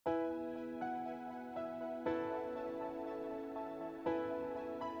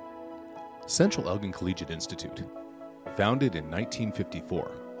Central Elgin Collegiate Institute, founded in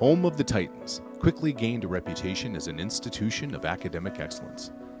 1954, home of the Titans, quickly gained a reputation as an institution of academic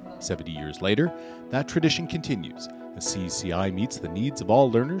excellence. 70 years later, that tradition continues as CECI meets the needs of all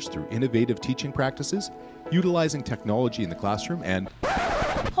learners through innovative teaching practices, utilizing technology in the classroom, and...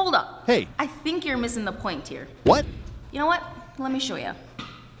 Hold up. Hey. I think you're missing the point here. What? You know what? Let me show you.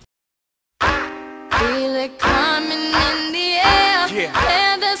 Feel it coming in the air. Yeah.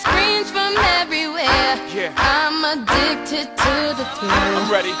 Hear the screams from everywhere. Yeah. I'm addicted to the thrill.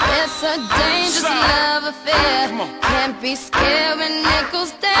 I'm ready. It's a dangerous love affair. Come on. Can't be scared when it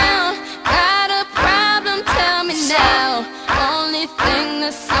goes down. Got a problem? Tell me now. Only thing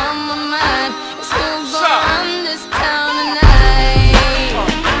that's on my mind is who's gonna run this town tonight.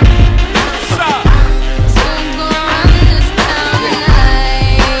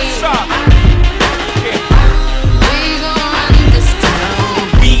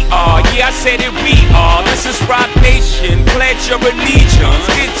 I said it, we are. This is Rock Nation. Pledge your allegiance.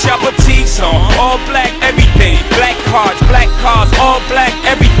 Get your boutiques on. All black, everything. Black cars, all black,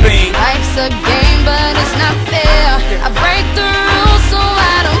 everything. Life's a game, but it's not fair. I break the rules, so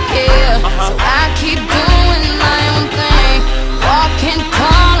I don't care. So I keep doing my own thing. Walking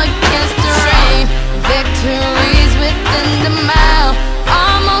tall against the rain. Victories within the mile.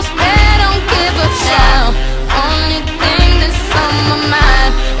 Almost there, don't give up now. Only thing that's on my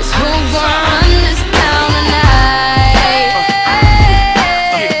mind is who gonna run this town tonight.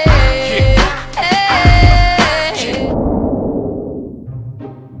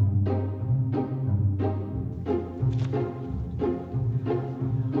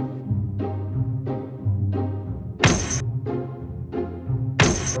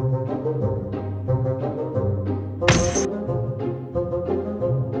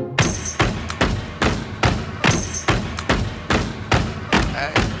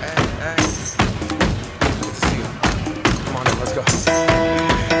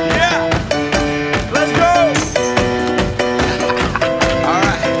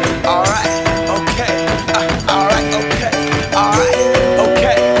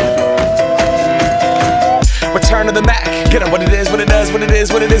 To the Mac, get 'em what it is, what it does, what it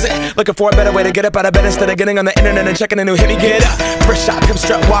is, what it isn't. Looking for a better way to get up out of bed instead of getting on the internet and checking a new hit. Me get up, first shot, come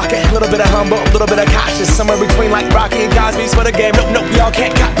strut walking. A little bit of humble, a little bit of cautious, somewhere between like Rocky and Cosby's for the game. Nope, y'all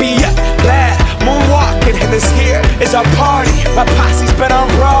can't copy yet. Glad moonwalking, and this here is our party. My posse's been on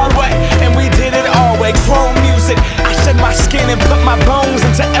Broadway, and we did it all way. Chrome music, I shed my skin and put my bones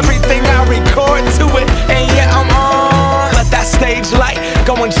into everything I record to it. And yeah, I'm on. Let that stage light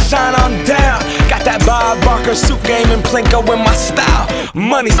go and shine on down. Got that Bob Barker suit game and Plinko in my style.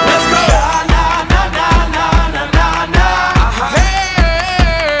 Money, let's go.